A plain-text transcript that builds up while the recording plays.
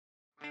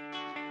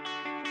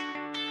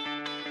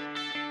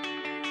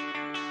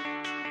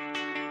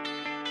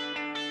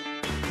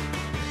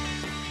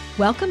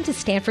Welcome to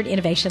Stanford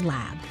Innovation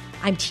Lab.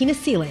 I'm Tina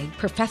Seelig,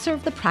 professor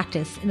of the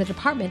practice in the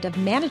Department of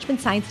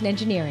Management Science and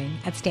Engineering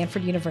at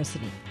Stanford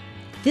University.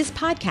 This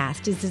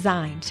podcast is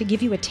designed to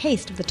give you a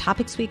taste of the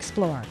topics we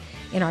explore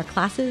in our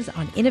classes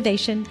on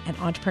innovation and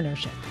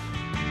entrepreneurship.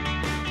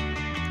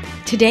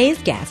 Today's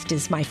guest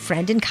is my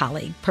friend and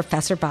colleague,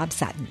 Professor Bob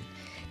Sutton.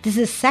 This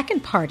is the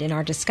second part in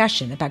our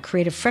discussion about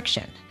creative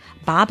friction.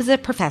 Bob is a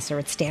professor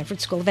at Stanford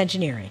School of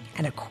Engineering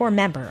and a core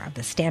member of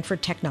the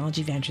Stanford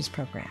Technology Ventures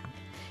program.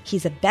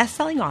 He's a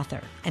best-selling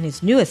author, and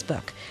his newest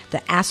book,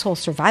 The Asshole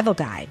Survival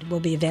Guide, will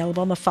be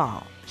available in the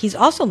fall. He's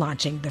also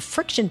launching the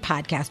Friction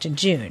podcast in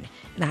June,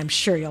 and I'm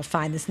sure you'll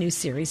find this new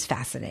series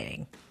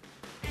fascinating.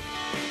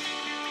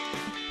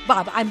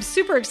 Bob, I'm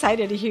super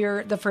excited to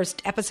hear the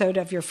first episode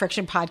of your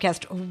Friction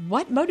podcast.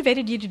 What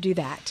motivated you to do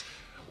that?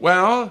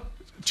 Well,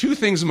 two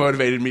things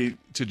motivated me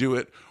to do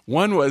it.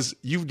 One was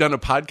you've done a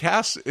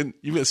podcast and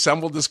you've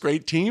assembled this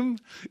great team,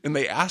 and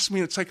they asked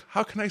me, it's like,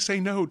 how can I say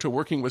no to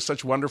working with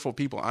such wonderful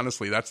people?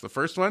 Honestly, that's the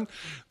first one.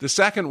 The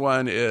second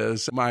one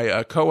is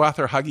my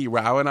co-author Huggy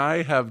Rao and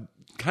I have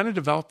kind of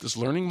developed this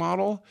learning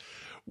model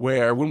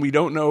where when we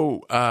don't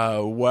know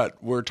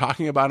what we're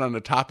talking about on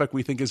a topic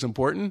we think is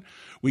important,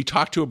 we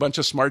talk to a bunch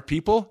of smart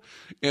people,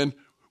 and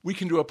we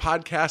can do a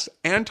podcast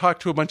and talk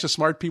to a bunch of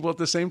smart people at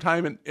the same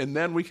time, and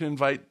then we can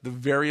invite the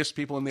various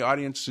people in the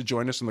audience to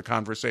join us in the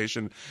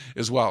conversation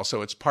as well.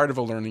 So it's part of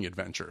a learning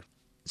adventure.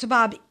 So,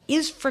 Bob,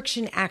 is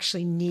friction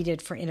actually needed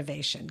for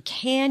innovation?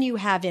 Can you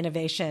have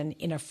innovation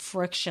in a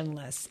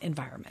frictionless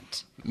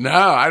environment?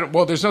 No,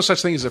 well, there's no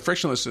such thing as a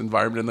frictionless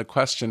environment. And the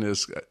question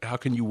is, how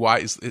can you,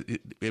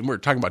 and we're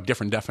talking about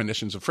different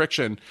definitions of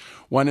friction.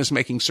 One is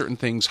making certain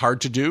things hard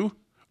to do.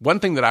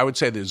 One thing that I would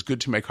say that is good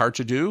to make hard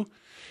to do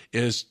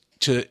is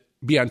to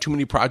be on too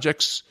many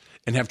projects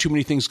and have too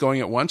many things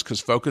going at once,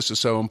 because focus is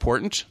so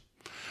important.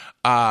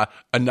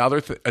 Another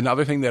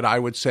thing that I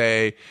would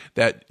say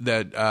that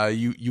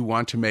you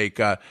want to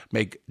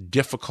make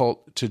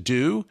difficult to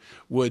do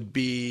would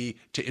be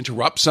to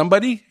interrupt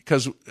somebody,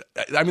 because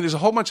I mean there's a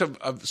whole bunch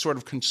of sort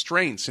of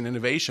constraints in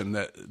innovation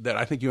that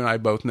I think you and I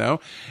both know,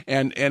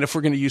 and if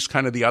we're going to use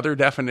kind of the other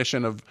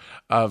definition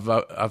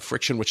of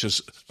friction, which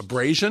is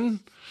abrasion.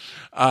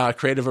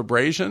 Creative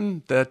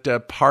abrasion,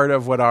 that part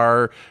of what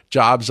our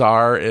jobs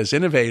are as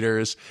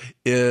innovators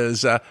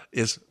is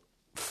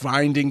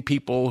finding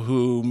people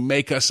who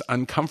make us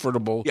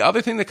uncomfortable. The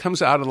other thing that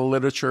comes out of the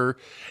literature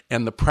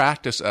and the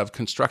practice of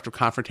constructive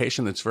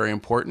confrontation that's very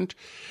important,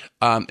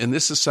 and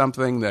this is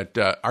something that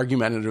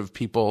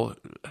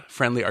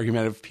friendly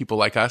argumentative people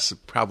like us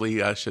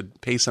probably should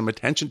pay some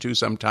attention to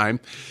sometime,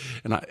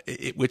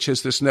 which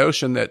is this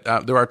notion that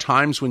there are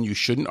times when you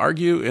shouldn't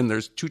argue, and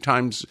there's two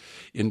times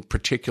in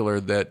particular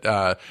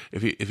that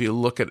if you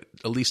look at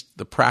least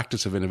the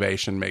practice of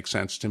innovation makes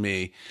sense to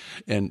me,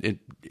 and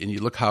you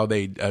look how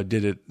they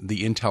did it,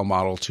 the Intel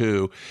model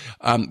too,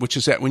 which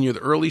is that when you're at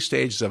the early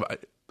stages of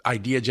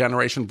idea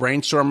generation,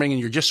 brainstorming, and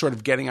you're just sort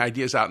of getting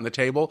ideas out on the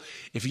table,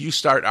 if you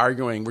start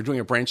arguing, we're doing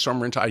a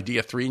brainstormer into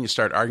idea 3, and you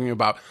start arguing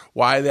about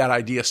why that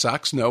idea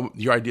sucks, no,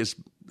 your idea's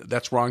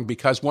that's wrong,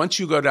 because once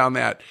you go down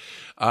that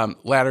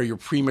ladder, you're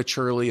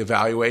prematurely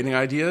evaluating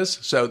ideas.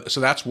 So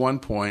that's one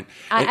point.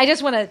 I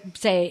just want to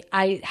say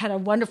I had a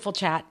wonderful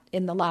chat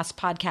in the last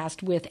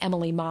podcast with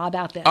Emily Ma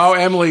about this. Oh,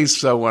 Emily's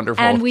so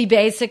wonderful. And we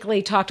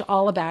basically talked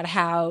all about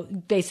how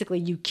basically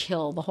you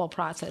kill the whole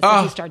process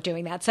if you start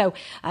doing that. So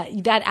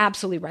that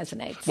absolutely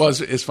resonates. Well,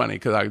 it's funny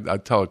because I'll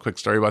tell a quick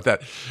story about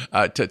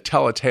that. To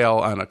tell a tale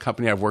on a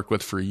company I've worked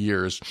with for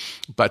years,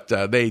 but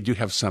they do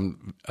have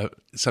some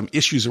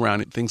issues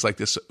around it, things like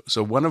this.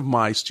 So one of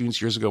my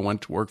students years ago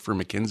went to work for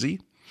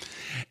McKinsey.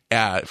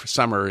 For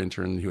summer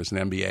intern, he was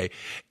an MBA,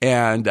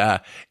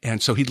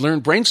 and so he'd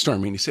learned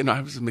brainstorming. He said, "No,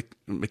 I was a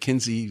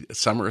McKinsey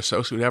summer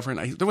associate, whatever,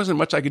 and there wasn't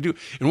much I could do."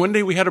 And one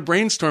day we had a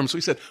brainstorm, so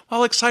he said,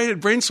 "All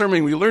excited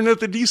brainstorming. We learned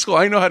at the D school.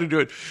 I know how to do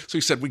it." So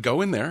he said, "We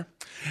go in there,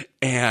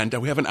 and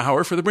we have an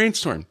hour for the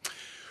brainstorm."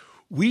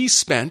 We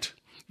spent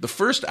the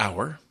first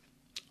hour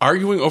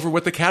arguing over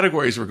what the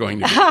categories were going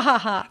to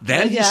be.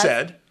 Then he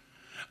said,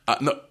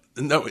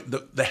 No,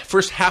 the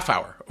first half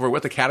hour over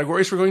what the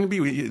categories were going to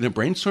be. We in a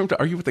brainstorm to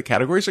argue what the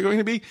categories are going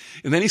to be.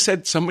 And then he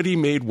said somebody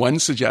made one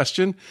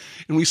suggestion,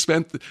 and we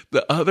spent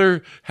the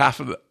other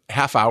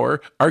half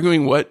hour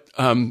arguing what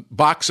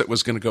box it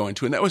was going to go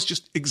into. And that was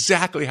just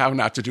exactly how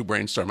not to do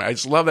brainstorming. I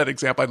just love that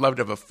example. I'd love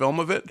to have a film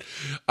of it,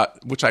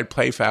 which I'd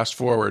play fast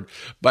forward.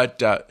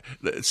 But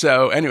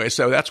so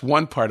that's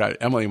one part.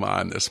 Emily Ma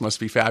on this must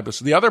be fabulous.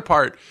 The other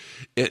part,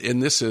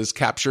 and this is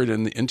captured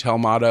in the Intel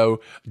motto,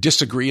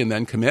 disagree and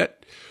then commit,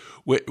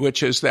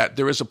 which is that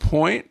there is a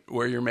point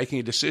where you're making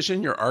a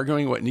decision, you're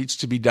arguing what needs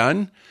to be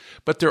done,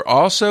 but there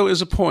also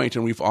is a point,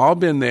 and we've all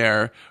been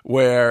there,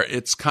 where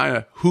it's kind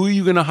of, who are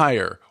you going to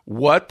hire?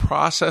 What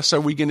process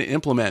are we going to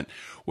implement?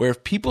 Where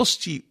if people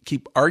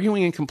keep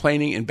arguing and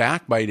complaining and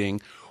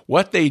backbiting,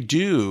 what they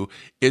do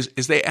is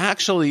they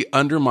actually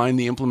undermine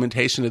the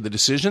implementation of the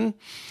decision.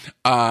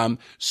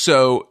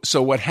 So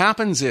what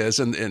happens is,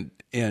 and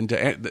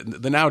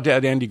the now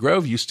dead Andy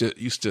Grove used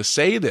to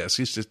say this.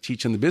 He used to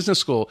teach in the business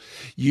school.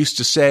 Used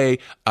to say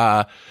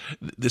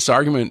this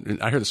argument.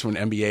 And I heard this from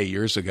an MBA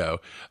years ago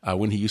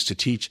when he used to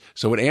teach.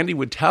 So what Andy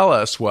would tell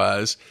us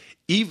was,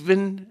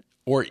 even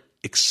or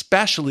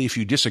especially if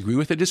you disagree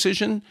with a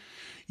decision,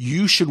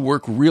 you should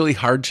work really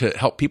hard to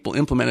help people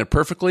implement it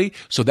perfectly.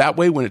 So that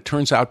way, when it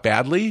turns out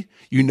badly,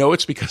 you know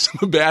it's because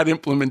of a bad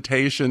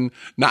implementation,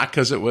 not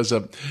because it was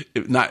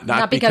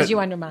not because you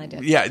undermined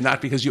it. Yeah,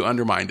 not because you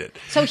undermined it.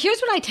 So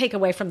here's what I take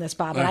away from this,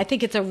 Bob, and I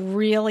think it's a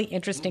really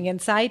interesting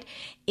insight,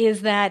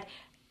 is that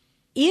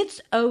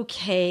it's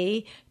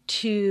okay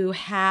to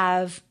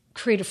have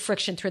creative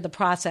friction through the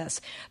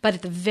process. But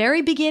at the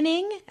very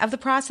beginning of the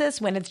process,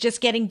 when it's just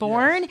getting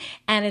born, yes,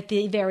 and at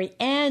the very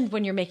end,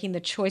 when you're making the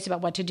choice about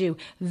what to do,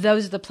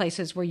 those are the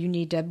places where you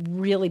need to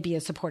really be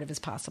as supportive as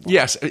possible.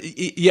 Yes.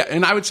 Yeah.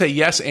 And I would say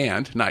yes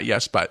and, not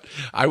yes, but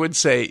I would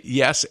say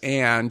yes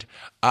and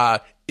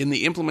in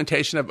the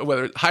implementation of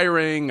whether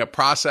hiring, a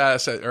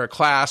process or a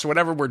class or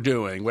whatever we're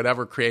doing,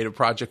 whatever creative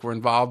project we're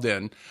involved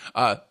in,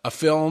 a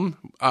film,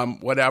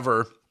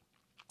 whatever,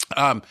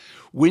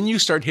 when you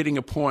start hitting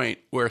a point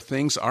where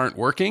things aren't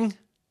working,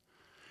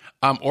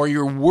 or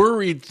you're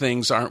worried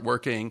things aren't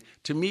working,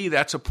 to me,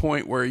 that's a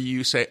point where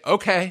you say,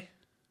 okay,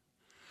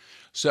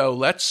 so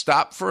let's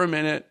stop for a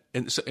minute.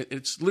 And so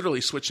it's literally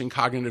switching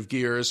cognitive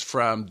gears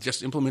from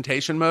just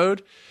implementation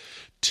mode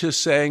to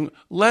saying,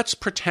 let's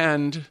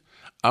pretend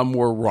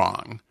we're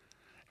wrong.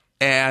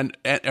 And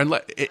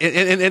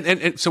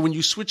so when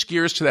you switch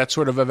gears to that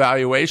sort of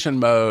evaluation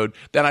mode,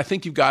 then I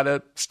think you've got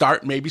to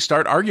maybe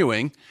start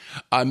arguing,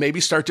 maybe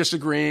start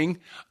disagreeing,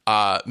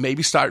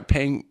 maybe start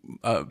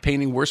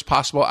painting worst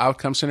possible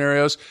outcome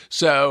scenarios.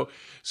 So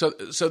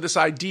this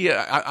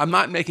idea, I'm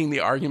not making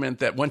the argument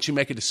that once you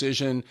make a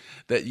decision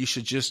that you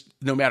should just,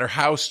 no matter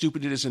how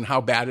stupid it is and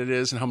how bad it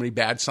is and how many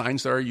bad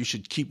signs there are, you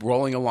should keep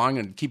rolling along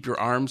and keep your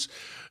arms.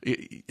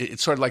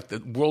 It's sort of like the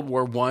World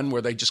War I,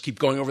 where they just keep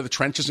going over the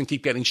trenches and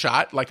keep getting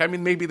shot. Like, I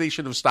mean, maybe they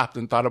should have stopped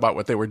and thought about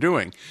what they were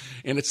doing.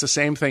 And it's the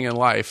same thing in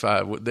life,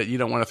 that you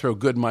don't want to throw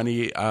good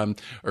money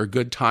or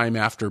good time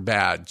after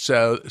bad.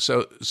 So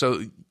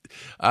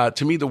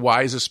to me, the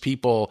wisest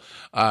people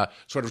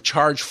sort of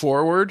charge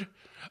forward.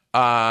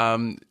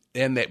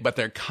 But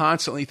they're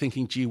constantly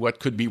thinking, gee, what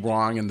could be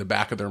wrong in the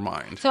back of their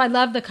mind? So I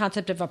love the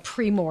concept of a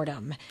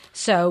pre-mortem.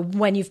 So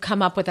when you've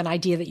come up with an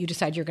idea that you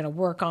decide you're going to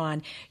work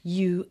on,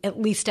 you at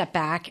least step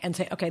back and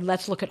say, okay,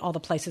 let's look at all the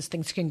places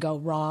things can go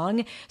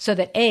wrong, so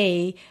that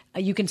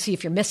you can see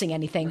if you're missing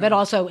anything, but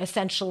also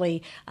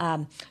essentially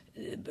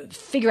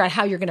figure out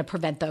how you're going to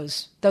prevent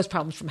those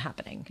problems from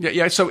happening.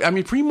 Yeah. So I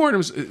mean,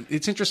 pre-mortems.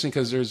 It's interesting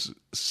because there's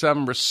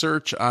some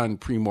research on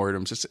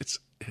pre-mortems.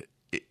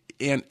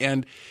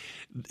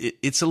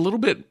 It's a little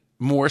bit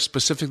more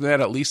specific than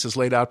that, at least as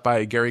laid out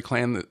by Gary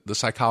Klan, the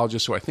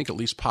psychologist who I think at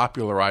least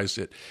popularized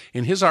it.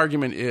 And his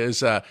argument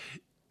is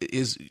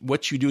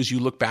what you do is you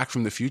look back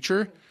from the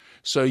future.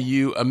 So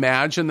you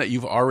imagine that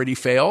you've already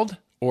failed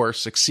or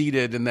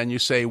succeeded, and then you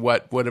say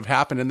what would have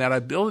happened. And that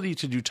ability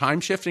to do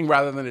time shifting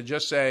rather than to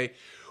just say,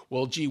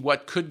 well, gee,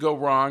 what could go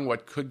wrong?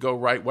 What could go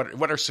right?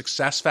 What are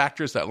success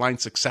factors? That line,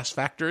 success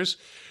factors.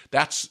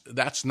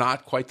 That's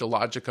not quite the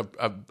logic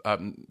of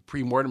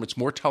pre-mortem. It's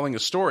more telling a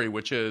story,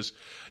 which is,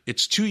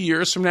 it's 2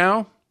 years from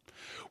now,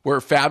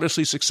 we're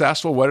fabulously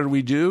successful. What did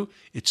we do?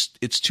 It's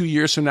 2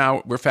 years from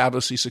now, we're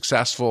fabulously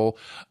successful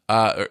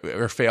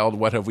or failed.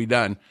 What have we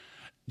done?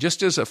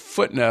 Just as a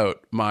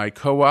footnote, my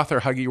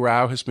co-author, Huggy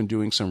Rao, has been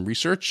doing some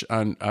research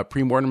on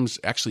pre-mortems,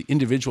 actually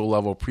individual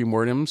level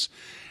pre-mortems.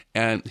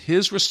 And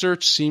his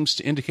research seems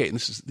to indicate, and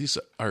these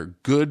are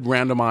good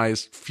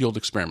randomized field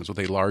experiments with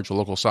a large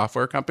local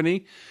software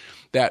company,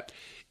 that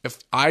if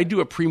I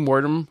do a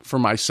pre-mortem for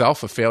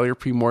myself, a failure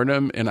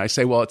pre-mortem, and I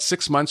say, well, it's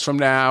 6 months from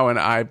now, and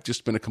I've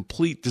just been a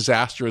complete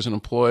disaster as an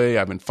employee,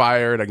 I've been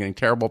fired, I'm getting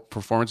terrible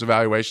performance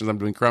evaluations, I'm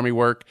doing crummy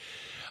work,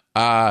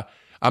 I'm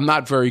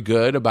not very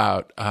good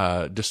about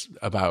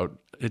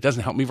it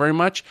doesn't help me very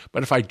much.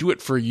 But if I do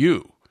it for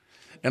you,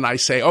 and I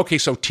say, okay,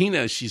 so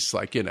Tina, she's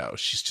like,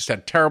 she's just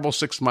had terrible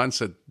 6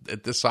 months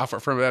at this software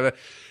firm.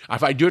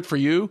 If I do it for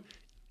you,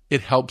 it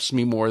helps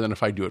me more than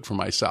if I do it for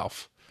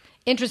myself.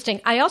 Interesting.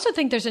 I also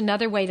think there's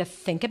another way to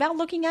think about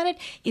looking at it,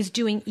 is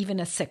doing even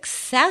a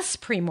success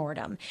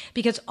pre-mortem,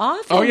 because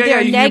often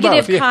there are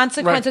negative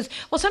consequences.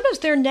 Right. Well, sometimes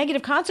there are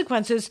negative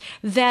consequences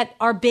that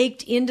are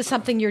baked into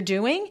something you're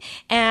doing,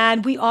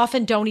 and we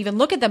often don't even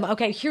look at them.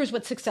 Okay, here's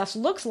what success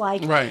looks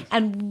like, right,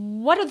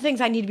 and what are the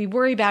things I need to be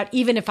worried about,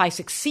 even if I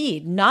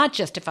succeed, not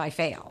just if I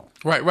fail.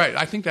 Right.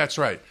 I think that's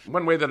right.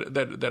 One way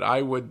that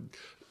I would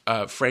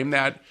frame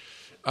that.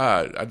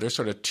 There's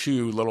sort of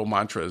two little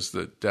mantras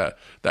that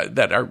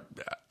are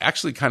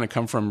actually kind of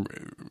come from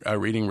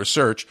reading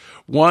research.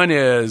 One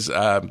is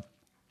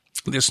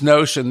this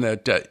notion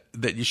that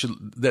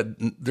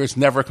there's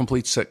never a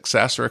complete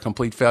success or a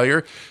complete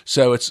failure.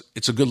 So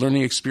it's a good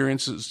learning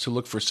experience to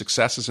look for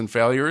successes and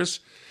failures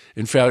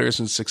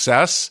and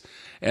success.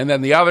 And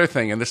then the other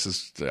thing, and this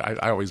is,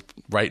 I always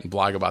write and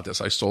blog about this.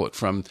 I stole it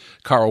from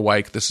Carl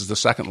Weick. This is the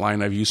second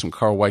line I've used from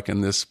Carl Weick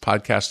in this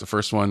podcast. The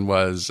first one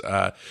was,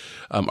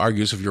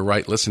 argues if you're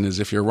right, listen as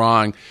if you're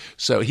wrong.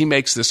 So he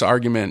makes this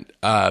argument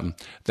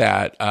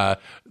that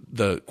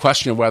the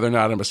question of whether or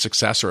not I'm a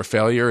success or a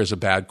failure is a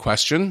bad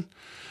question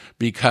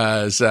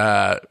because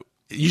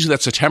usually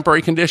that's a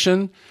temporary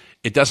condition.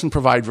 It doesn't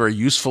provide very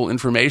useful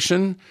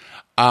information.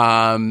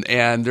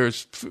 And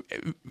there's,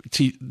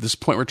 to this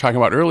point we were talking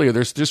about earlier,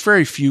 there's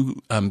very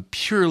few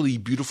purely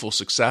beautiful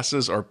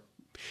successes or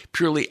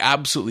purely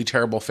absolutely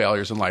terrible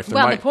failures in life.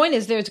 The point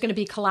is there's going to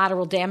be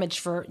collateral damage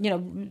for,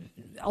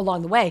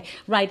 along the way,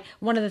 right?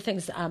 One of the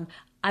things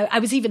I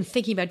was even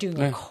thinking about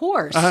doing a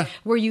course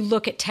where you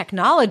look at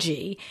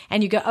technology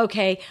and you go,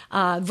 okay,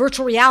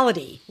 virtual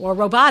reality or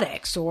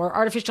robotics or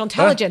artificial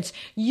intelligence,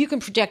 you can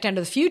project into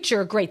the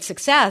future great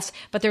succce,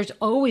 but there's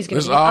always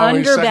going to be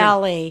an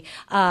underbelly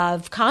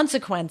of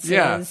consequences.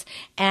 Yeah.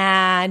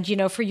 And,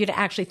 for you to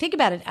actually think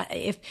about it,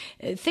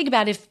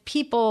 if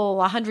people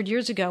 100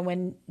 years ago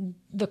when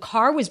the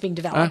car was being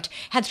developed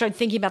had started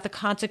thinking about the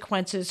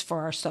consequences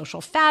for our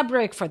social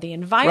fabric, for the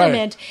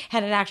environment,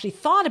 had it actually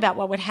thought about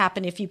what would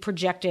happen if you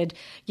projected,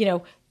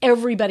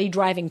 everybody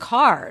driving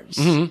cars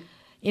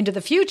into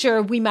the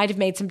future, we might have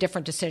made some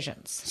different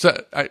decisions.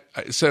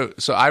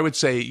 So I would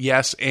say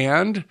yes.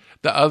 And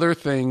the other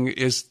thing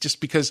is just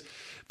because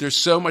there's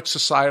so much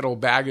societal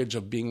baggage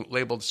of being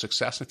labeled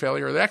success and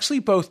failure. They're actually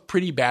both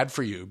pretty bad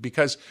for you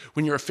because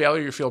when you're a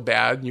failure, you feel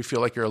bad and you feel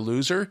like you're a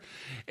loser.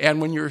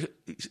 And when you're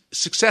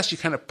success, you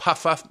kind of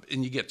puff up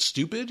and you get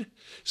stupid.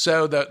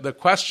 So the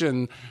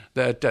question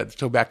that, to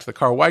go back to the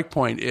Carl Weick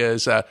point,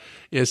 is that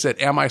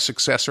am I a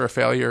success or a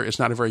failure is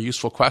not a very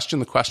useful question.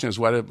 The question is,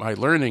 what am I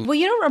learning? Well,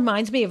 it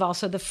reminds me of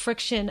also the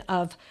friction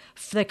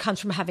that comes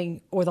from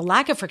having, or the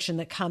lack of friction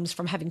that comes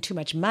from having too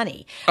much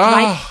money.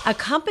 Right? A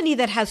company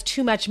that has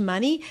too much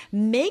money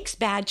makes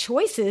bad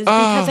choices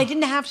because they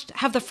didn't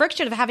have the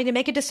friction of having to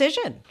make a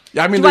decision.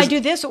 Yeah, do I do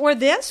this or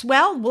this?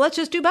 Well, let's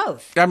just do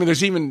both. I mean,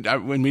 there's even,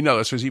 when we know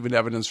this, there's even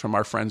evidence from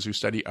our friends who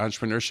study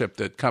entrepreneurship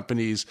that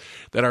companies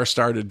that are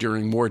started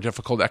during more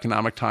difficult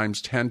economic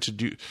times tend to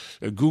do,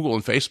 Google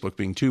and Facebook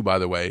being two, by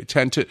the way,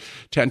 tend to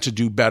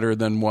do better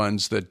than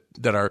ones that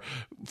are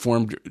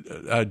formed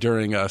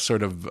during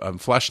sort of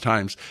flush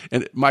times.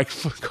 And my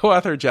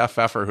co-author, Jeff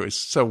Pfeffer, who is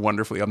so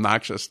wonderfully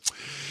obnoxious,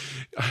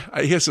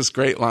 he has this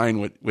great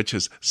line, which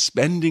is,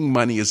 spending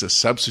money is a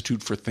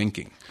substitute for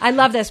thinking. I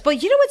love this.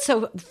 But you know what's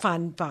so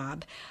fun,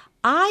 Bob?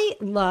 I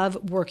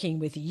love working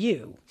with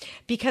you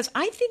because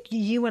I think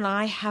you and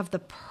I have the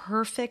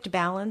perfect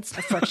balance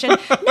of friction. No,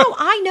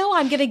 I know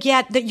I'm going to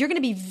get that. You're going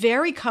to be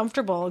very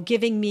comfortable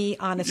giving me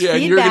honest feedback.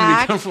 Yeah, you're going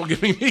to be comfortable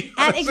giving me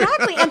honest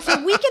exactly. And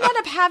so we can end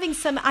up having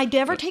I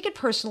never take it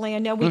personally. I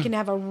know we can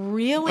have a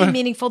really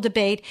meaningful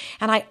debate.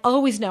 And I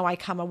always know I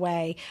come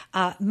away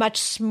much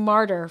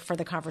smarter for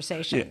the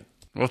conversation. Yeah.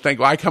 Well,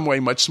 I come away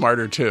much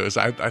smarter, too.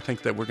 I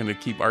think that we're going to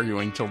keep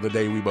arguing till the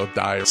day we both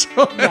die. So.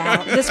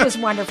 Well, this was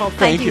wonderful.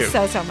 Thank you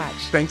so much.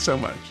 Thanks so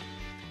much.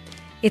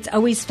 It's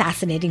always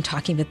fascinating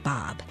talking with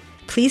Bob.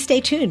 Please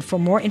stay tuned for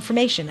more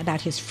information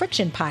about his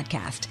Friction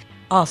podcast.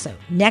 Also,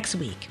 next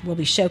week, we'll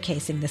be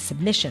showcasing the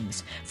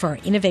submissions for our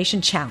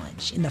Innovation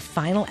Challenge in the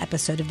final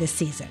episode of this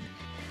season.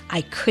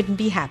 I couldn't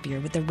be happier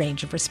with the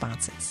range of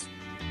responses.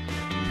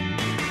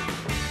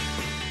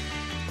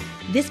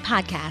 This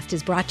podcast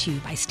is brought to you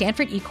by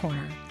Stanford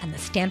eCorner and the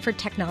Stanford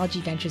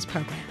Technology Ventures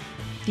Program,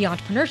 the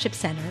Entrepreneurship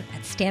Center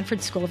at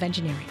Stanford School of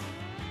Engineering.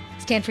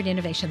 Stanford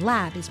Innovation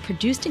Lab is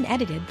produced and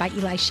edited by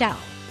Eli Schell.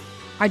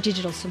 Our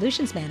digital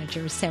solutions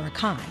manager is Sarah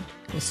Kahn,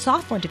 with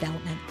software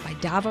development by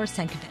Davor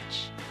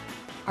Senkovic.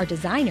 Our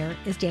designer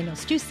is Daniel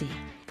Stussy,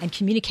 and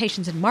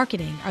communications and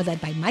marketing are led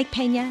by Mike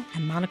Pena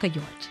and Monica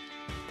Yort.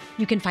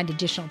 You can find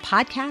additional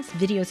podcasts,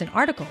 videos, and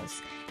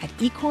articles at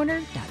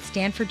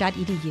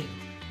ecorner.stanford.edu.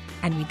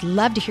 And we'd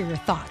love to hear your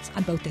thoughts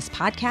on both this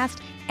podcast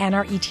and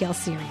our ETL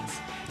series.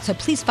 So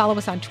please follow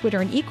us on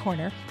Twitter and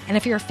eCorner. And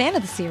if you're a fan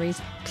of the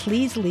series,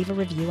 please leave a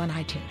review on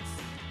iTunes.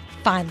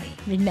 Finally,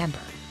 remember,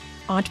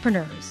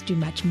 entrepreneurs do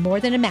much more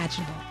than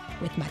imaginable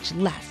with much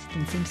less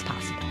than seems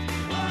possible.